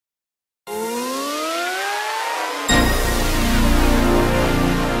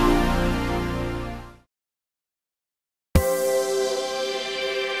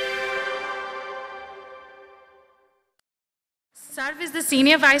Sarv is the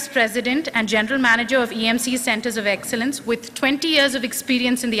Senior Vice President and General Manager of EMC's Centers of Excellence. With 20 years of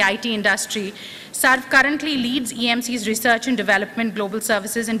experience in the IT industry, Sarv currently leads EMC's research and development, global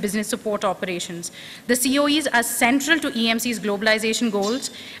services, and business support operations. The COEs are central to EMC's globalization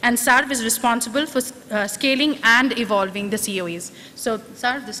goals, and Sarv is responsible for scaling and evolving the COEs. So,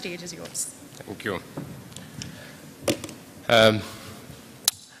 Sarv, the stage is yours. Thank you.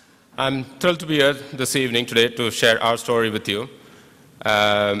 I'm thrilled to be here this evening today to share our story with you.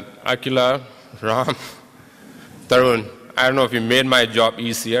 Akila, Ram, Tarun, I don't know if you made my job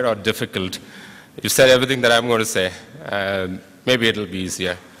easier or difficult. You said everything that I'm going to say. Maybe it'll be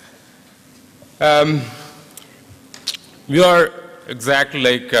easier. We are exactly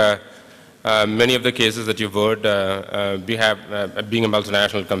like many of the cases that you've heard. We have, being a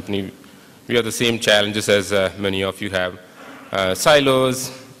multinational company, we have the same challenges as many of you have.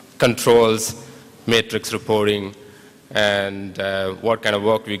 Silos, controls, matrix reporting, and what kind of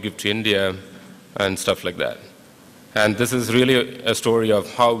work we give to India, and stuff like that. And this is really a story of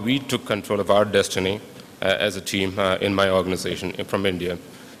how we took control of our destiny as a team in my organization from India.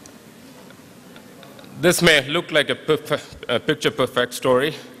 This may look like a picture-perfect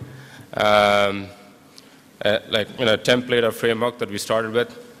story, like a template or framework that we started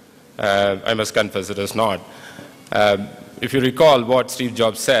with. I must confess it is not. If you recall what Steve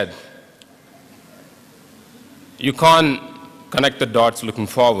Jobs said, you can't connect the dots looking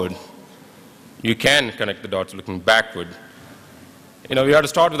forward. You can connect the dots looking backward. We have to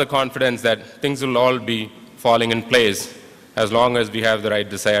start with the confidence that things will all be falling in place as long as we have the right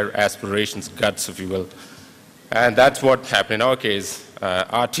desire, aspirations, guts, if you will. And that's what happened in our case.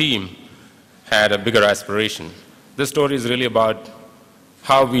 Our team had a bigger aspiration. This story is really about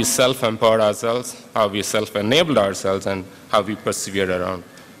how we self-empowered ourselves, how we self-enabled ourselves, and how we persevered around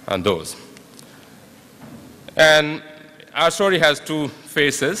on those. And our story has two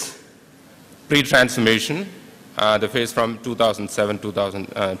phases: pre-transformation, the phase from 2007 to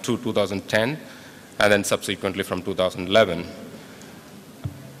 2010, and then subsequently from 2011.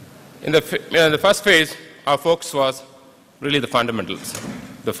 In the first phase, our focus was really the fundamentals,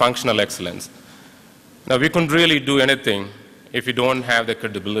 the functional excellence. Now, we couldn't really do anything if we don't have the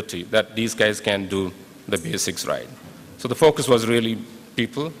credibility that these guys can do the basics right. So the focus was really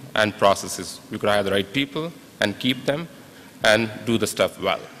people and processes. We could hire the right people and keep them and do the stuff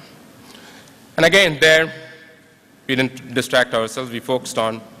well. And again, there, we didn't distract ourselves. We focused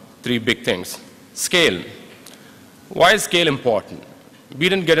on three big things. Scale. Why is scale important? We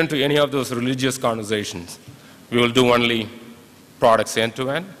didn't get into any of those religious conversations. We will do only products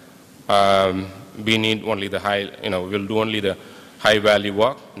end-to-end. We need only the we'll do only the high-value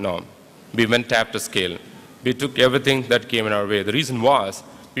work. No. We went after scale. We took everything that came in our way. The reason was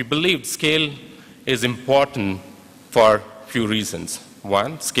we believed scale is important for a few reasons.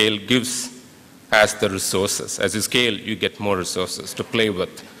 One, scale gives us the resources. As you scale, you get more resources to play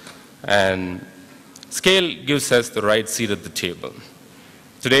with. And scale gives us the right seat at the table.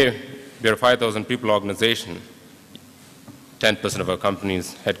 Today, we are a 5,000 people organization, 10% of our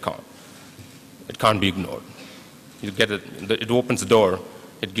company's headcount. It can't be ignored. You get it opens the door,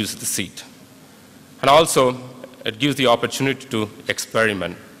 it gives the seat. And also, it gives the opportunity to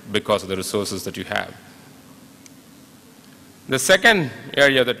experiment because of the resources that you have. The second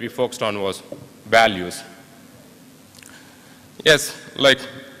area that we focused on was values. Yes, like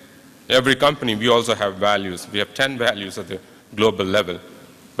every company, we also have values. We have 10 values at the global level.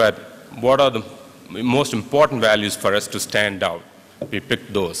 But what are the most important values for us to stand out? We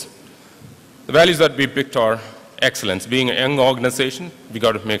picked those. The values that we picked are excellence. Being a young organization, we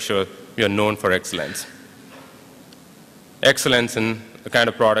got to make sure we are known for excellence. Excellence in the kind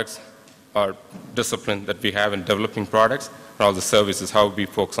of products or discipline that we have in developing products, and all the services, how we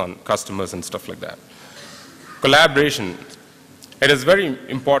focus on customers and stuff like that. Collaboration. It is very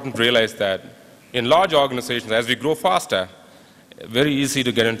important to realize that in large organizations, as we grow faster, very easy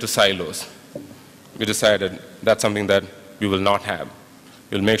to get into silos. We decided that's something that we will not have.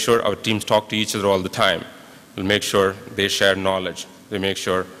 We'll make sure our teams talk to each other all the time. We'll make sure they share knowledge. They make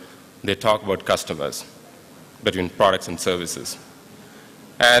sure they talk about customers between products and services.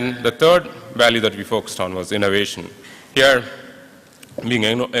 And the third value that we focused on was innovation. Here, being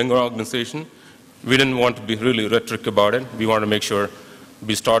an younger organization, we didn't want to be really rhetoric about it. We want to make sure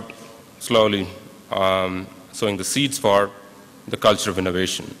we start slowly sowing the seeds for the culture of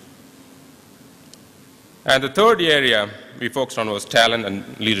innovation. And the third area we focused on was talent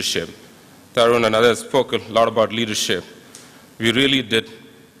and leadership. Tarun and others spoke a lot about leadership. We really did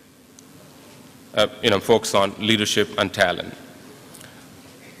focus on leadership and talent.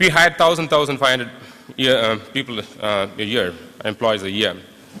 We hired 1,500 people a year, employees a year.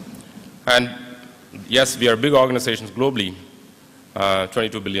 And yes, we are big organizations globally,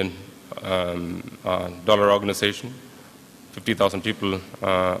 $22 billion dollar organization, 50,000 people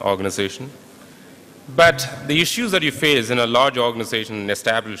organization. But the issues that you face in a large organization, an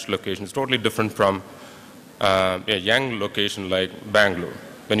established location, is totally different from a young location like Bangalore,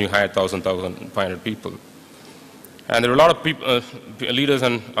 when you hire 1,500 people. And there are a lot of people, leaders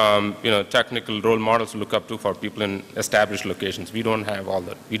and technical role models to look up to for people in established locations. We don't have all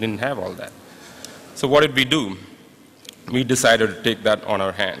that. We didn't have all that. So what did we do? We decided to take that on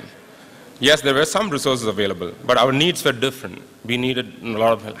our hand. Yes, there were some resources available, but our needs were different. We needed a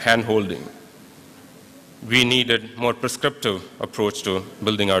lot of hand-holding. We needed more prescriptive approach to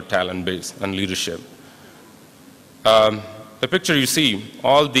building our talent base and leadership. The picture you see,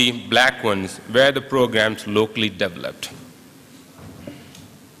 all the black ones were the programs locally developed.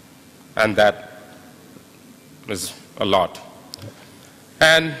 And that is a lot.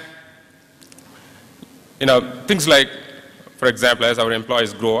 And things like, for example, as our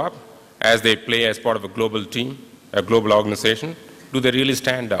employees grow up, as they play as part of a global team, a global organization, do they really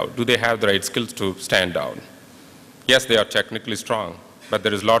stand out? Do they have the right skills to stand out? Yes, they are technically strong, but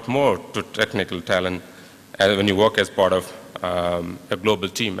there is a lot more to technical talent when you work as part of a global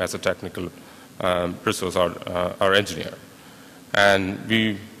team as a technical resource or engineer. And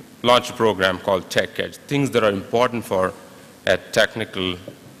we launched a program called Tech Edge, things that are important for a technical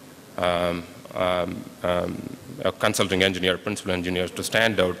consulting engineer, principal engineers to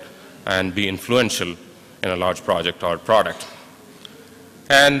stand out and be influential in a large project or product.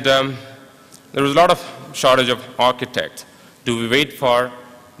 And there was a lot of shortage of architects. Do we wait for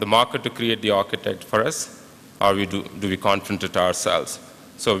the market to create the architect for us, or do we confront it ourselves?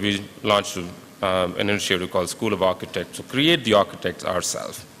 So we launched an initiative called School of Architects to create the architects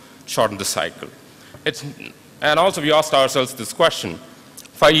ourselves, shorten the cycle. And also we asked ourselves this question: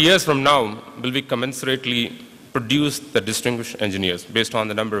 5 years from now, will we commensurately produce the distinguished engineers based on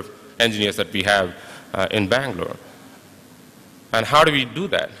the number of engineers that we have in Bangalore? And how do we do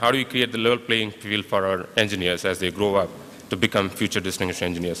that? How do we create the level playing field for our engineers as they grow up to become future distinguished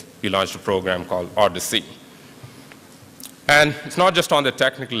engineers? We launched a program called Odyssey. And it's not just on the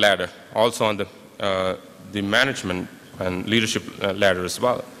technical ladder, also on the management and leadership ladder as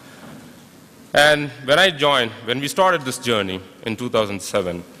well. And when we started this journey in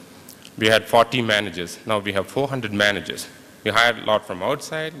 2007, we had 40 managers. Now we have 400 managers. We hired a lot from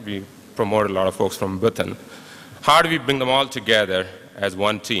outside. We promoted a lot of folks from within. How do we bring them all together as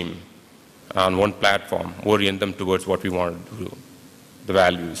one team on one platform, orient them towards what we want to do, the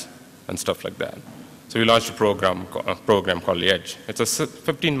values and stuff like that? So we launched a program called Edge. It's a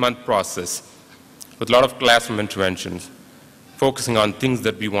 15-month process with a lot of classroom interventions, focusing on things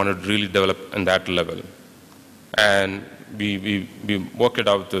that we wanted to really develop in that level. And we worked it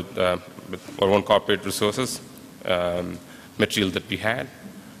out with our own corporate resources, material that we had,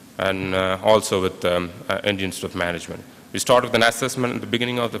 and also with Indian Institute of Management. We start with an assessment at the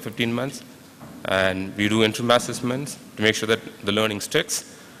beginning of the 15 months, and we do interim assessments to make sure that the learning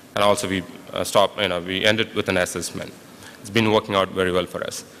sticks, and also we we end it with an assessment. It's been working out very well for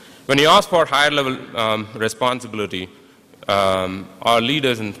us. When you ask for higher level responsibility, our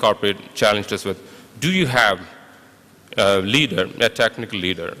leaders in corporate challenged us with, do you have a leader, a technical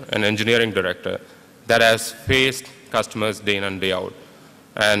leader, an engineering director that has faced customers day in and day out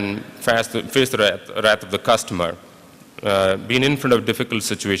and faced the wrath of the customer, been in front of difficult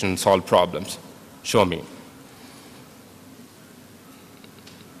situations, solve problems? Show me.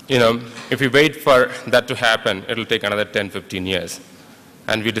 If we wait for that to happen, it'll take another 10, 15 years.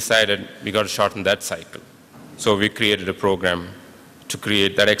 And we decided we got to shorten that cycle. So we created a program to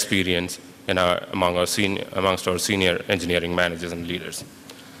create that experience amongst our senior engineering managers and leaders.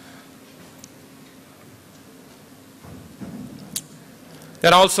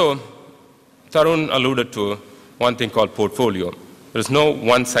 Then also, Tarun alluded to one thing called portfolio. There's no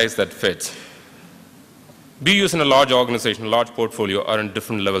one size that fits. BUs in a large organization, a large portfolio, are in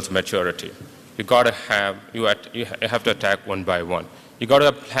different levels of maturity. You have to attack one by one. You got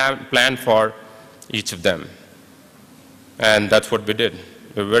to plan for each of them. And that's what we did.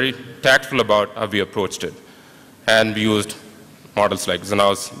 We were very tactful about how we approached it. And we used models like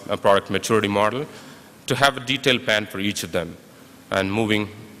Zinnov's product maturity model to have a detailed plan for each of them and moving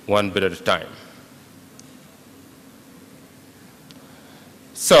one bit at a time.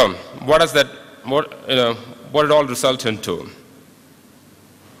 So what does that, what it all result into?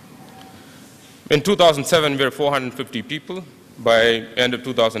 In 2007, we were 450 people. By end of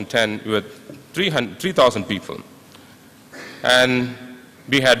 2010, we were 3,000 people. And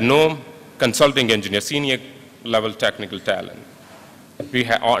we had no consulting engineers, senior level technical talent. We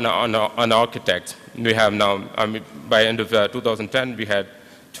have on architects. We have now, by end of 2010, we had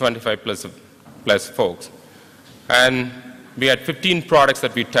 25 plus folks. And we had 15 products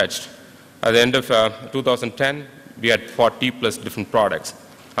that we touched. At the end of 2010, we had 40 plus different products.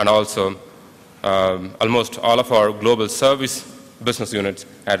 And also, almost all of our global service business units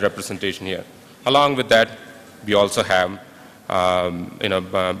had representation here. Along with that, we also have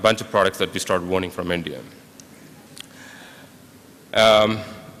a bunch of products that we started owning from India.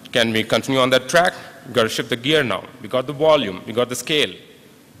 Can we continue on that track? We've got to shift the gear now. We got the volume, we got the scale,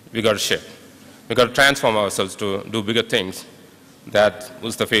 we got to shift. We got to transform ourselves to do bigger things. That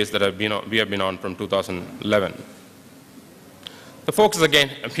was the phase that we have been on from 2011. The focus again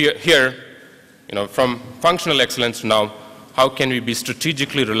here, from functional excellence to now, how can we be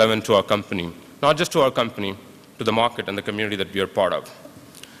strategically relevant to our company? Not just to our company, to the market and the community that we are part of.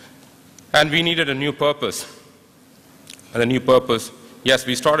 And we needed a new purpose. And the new purpose, yes,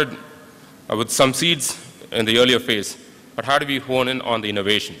 we started with some seeds in the earlier phase, but how do we hone in on the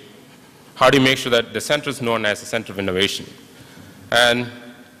innovation? How do you make sure that the center is known as a center of innovation? And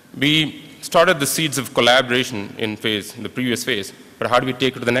we started the seeds of collaboration in the previous phase, but how do we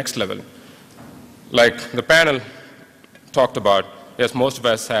take it to the next level? Like the panel talked about, yes, most of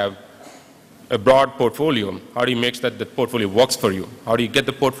us have a broad portfolio. How do you make sure that the portfolio works for you? How do you get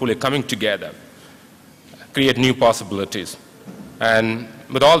the portfolio coming together? Create new possibilities. And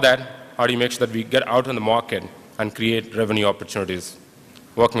with all that, how do you make sure that we get out in the market and create revenue opportunities,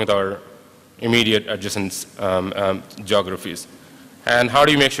 working with our immediate adjacent geographies? And how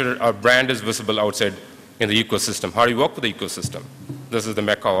do you make sure our brand is visible outside in the ecosystem? How do you work with the ecosystem? This is the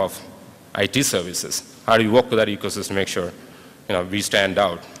mecca of IT services. How do you work with that ecosystem to make sure we stand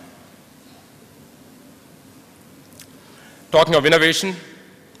out? Talking of innovation,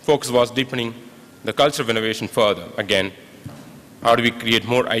 focus was deepening the culture of innovation further. Again, how do we create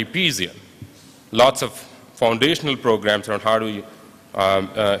more IPs here? Lots of foundational programs around how do we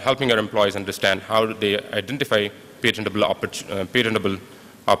helping our employees understand how do they identify patentable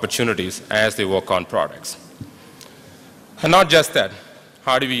opportunities as they work on products. And not just that,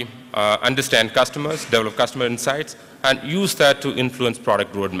 how do we understand customers, develop customer insights, and use that to influence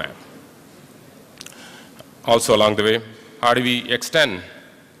product roadmap? Also along the way, how do we extend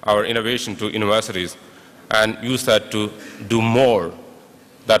our innovation to universities and use that to do more?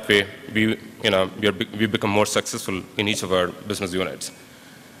 That way, we become more successful in each of our business units.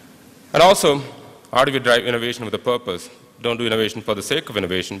 And also, how do we drive innovation with a purpose? Don't do innovation for the sake of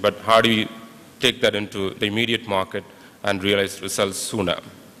innovation, but how do we take that into the immediate market and realize results sooner?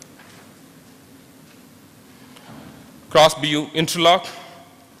 Cross-BU interlock,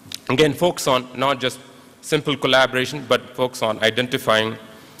 again, focus on not just simple collaboration, but focus on identifying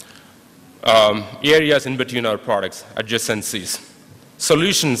areas in between our products, adjacencies,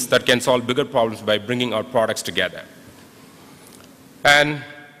 solutions that can solve bigger problems by bringing our products together. And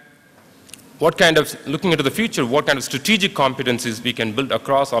looking into the future, what kind of strategic competencies we can build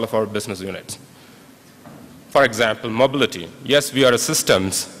across all of our business units. For example, mobility. Yes, we are a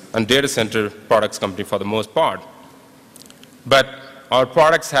systems and data center products company for the most part, but our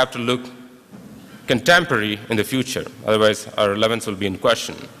products have to look contemporary in the future. Otherwise, our relevance will be in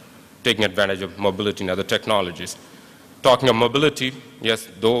question, taking advantage of mobility and other technologies. Talking of mobility, yes,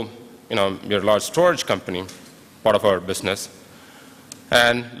 though we're a large storage company, part of our business,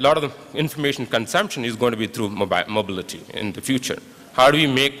 and a lot of the information consumption is going to be through mobility in the future. How do we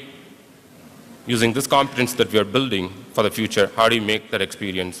make, using this competence that we are building for the future, how do we make that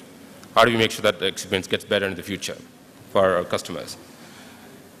experience, how do we make sure that the experience gets better in the future for our customers?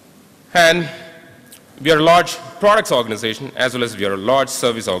 And we are a large products organization as well as we are a large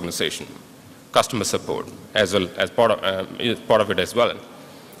service organization, customer support as well as part of it as well.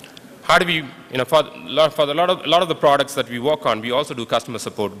 How do we, for a lot of the products that we work on, we also do customer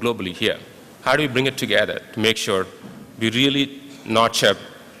support globally here. How do we bring it together to make sure we really notch up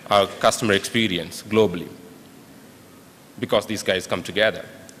our customer experience globally? Because these guys come together.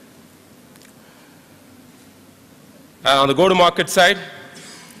 And on the go-to-market side,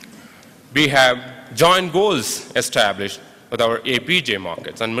 we have joint goals established with our APJ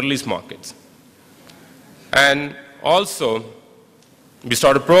markets and Middle East markets. And also, we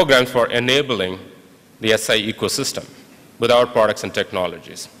started programs for enabling the SI ecosystem with our products and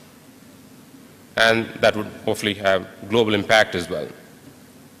technologies. And that would hopefully have global impact as well.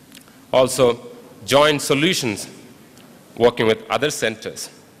 Also, joint solutions working with other centers.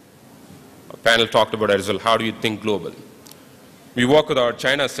 Our panel talked about it as well. How do you think global? We work with our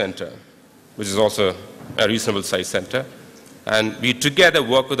China center, which is also a reasonable size center, And we together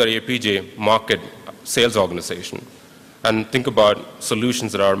work with our APJ market sales organization and think about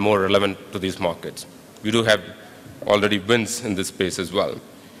solutions that are more relevant to these markets. We do have already wins in this space as well.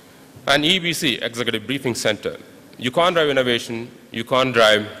 And EBC, Executive Briefing Center. You can't drive innovation, you can't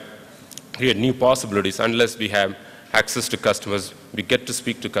create new possibilities unless we have access to customers, we get to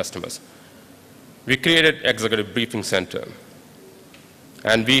speak to customers. We created Executive Briefing Center,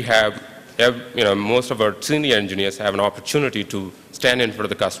 and we have, most of our senior engineers have an opportunity to stand in front of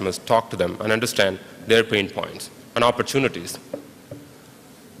the customers, talk to them, and understand their pain points and opportunities.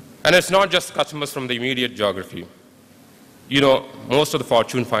 And it's not just customers from the immediate geography. Most of the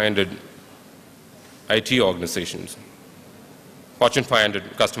Fortune 500 IT organizations, Fortune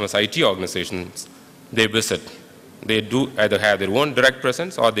 500 customers' IT organizations, they visit. They do either have their own direct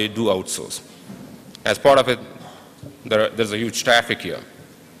presence or they do outsource. As part of it, there's a huge traffic here.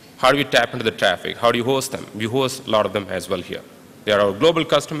 How do we tap into the traffic? How do you host them? We host a lot of them as well here. They are our global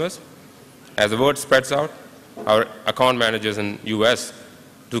customers. As the word spreads out, our account managers in US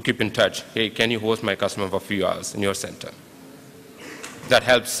do keep in touch. Hey, can you host my customer for a few hours in your center? That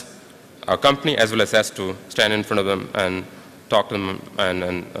helps our company as well as us to stand in front of them and talk to them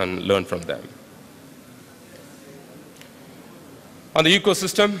and learn from them. On the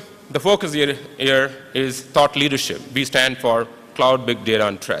ecosystem, the focus here is thought leadership. We stand for cloud, big data,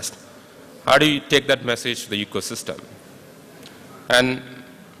 and trust. How do you take that message to the ecosystem? And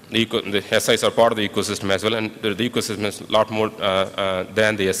the SIs are part of the ecosystem as well, and the ecosystem is a lot more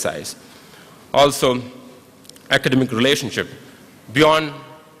than the SIs. Also, academic relationship. Beyond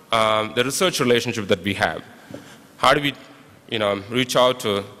the research relationship that we have, how do we reach out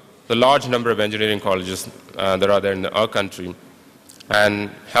to the large number of engineering colleges that are there in our country and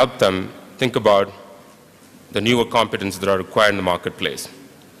help them think about the newer competencies that are required in the marketplace.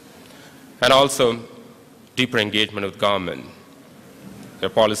 And also, deeper engagement with government. They're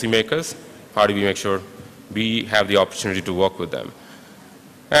policymakers. How do we make sure we have the opportunity to work with them?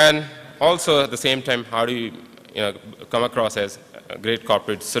 And also, at the same time, how do you come across as a great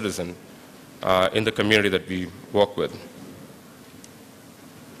corporate citizen in the community that we work with?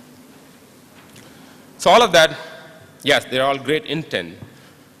 So all of that, yes, they're all great intent,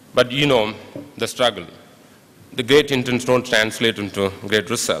 but the struggle. The great intents don't translate into great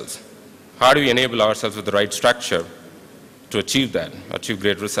results. How do we enable ourselves with the right structure to achieve that, achieve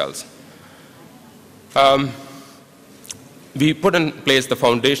great results? We put in place the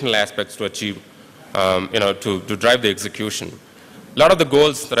foundational aspects to achieve, to drive the execution. A lot of the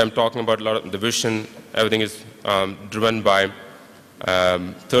goals that I'm talking about, a lot of the vision, everything is driven by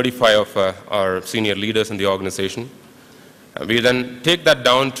 35 of our senior leaders in the organization. We then take that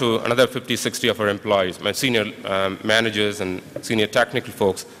down to another 50, 60 of our employees, my senior managers and senior technical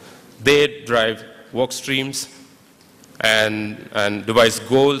folks. They drive work streams and devise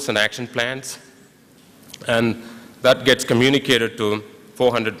goals and action plans. And that gets communicated to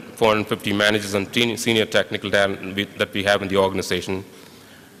 400, 450 managers and senior technical talent that we have in the organization.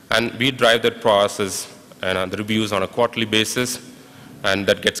 And we drive that process and the reviews on a quarterly basis, and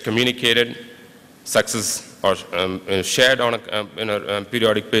that gets communicated, success or shared on a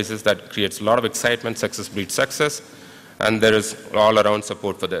periodic basis. That creates a lot of excitement. Success breeds success, and there is all-around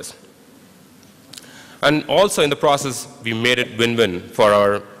support for this. And also in the process, we made it win-win for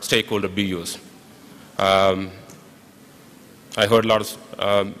our stakeholder BUs. I heard a lot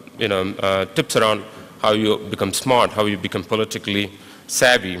of tips around how you become smart, how you become politically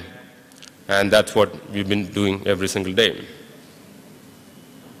savvy, and that's what we've been doing every single day.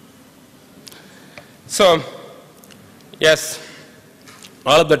 So, yes,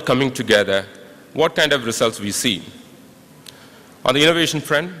 all of that coming together, what kind of results we see? On the innovation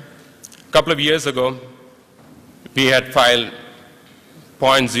front, a couple of years ago, we had filed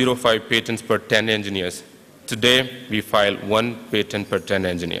 0.05 patents per 10 engineers. Today, we file 1 patent per 10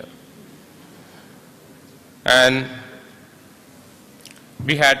 engineer. And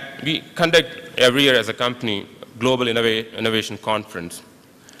we conduct every year as a company global innovation conference.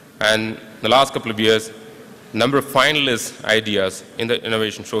 And the last couple of years, number of finalist ideas in the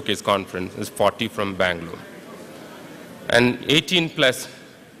Innovation Showcase Conference is 40 from Bangalore. And 18 plus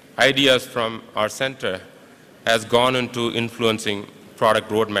ideas from our center has gone into influencing product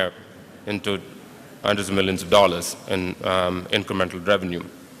roadmap into hundreds of millions of dollars in incremental revenue.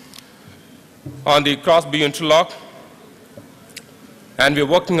 On the cross-BU interlock, and we're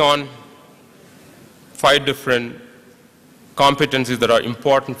working on 5 different competencies that are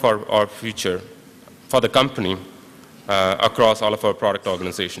important for our future, for the company, across all of our product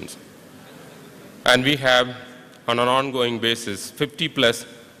organizations. And we have, on an ongoing basis, 50 plus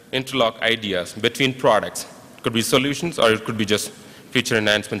interlock ideas between products It could be solutions, or it could be just feature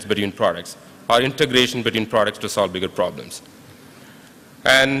enhancements between products, or integration between products to solve bigger problems.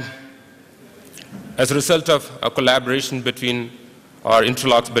 And as a result of a collaboration between, or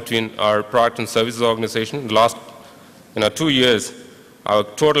interlocks between our product and services organization, in the last 2 years, our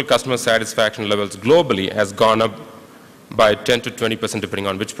total customer satisfaction levels globally has gone up by 10 to 20%, depending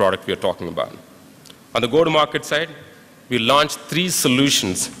on which product we are talking about. On the go-to-market side, we launched 3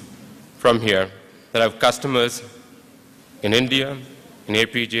 solutions from here that have customers in India, in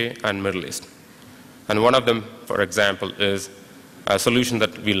APJ, and Middle East. And one of them, for example, is a solution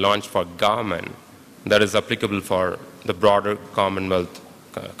that we launched for government that is applicable for the broader Commonwealth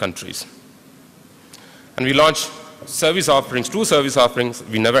countries. And we launched service offerings, 2 service offerings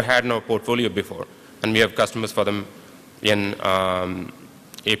we never had in our portfolio before, and we have customers for them in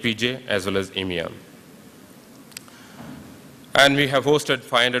APJ as well as EMEA. And we have hosted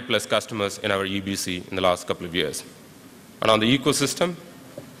 500 plus customers in our EBC in the last couple of years. And on the ecosystem,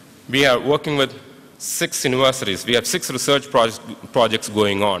 we are working with 6 universities. We have 6 research projects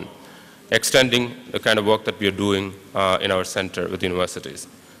going on, extending the kind of work that we are doing in our center with universities.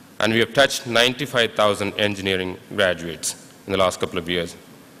 And we have touched 95,000 engineering graduates in the last couple of years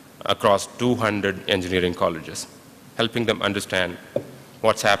across 200 engineering colleges, helping them understand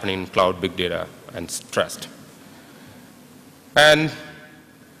what's happening in cloud, big data, and trust. And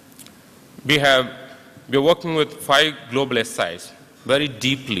we're working with 5 global SIs very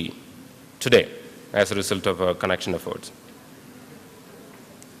deeply today as a result of our connection efforts.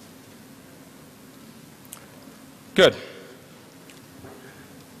 Good.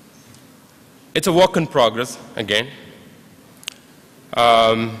 It's a work in progress, again.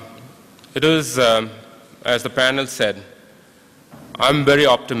 It is, as the panel said, I'm very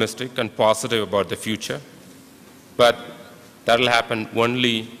optimistic and positive about the future, but that'll happen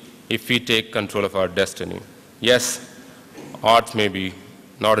only if we take control of our destiny. Yes, odds may be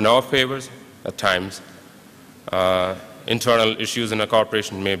not in our favors at times. Internal issues in a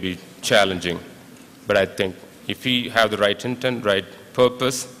corporation may be challenging, but I think if we have the right intent, right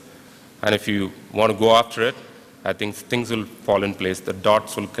purpose, and if you want to go after it, I think things will fall in place. The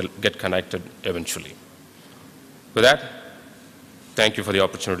dots will get connected eventually. With that, thank you for the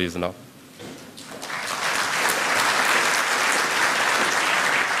opportunity, Zinnov.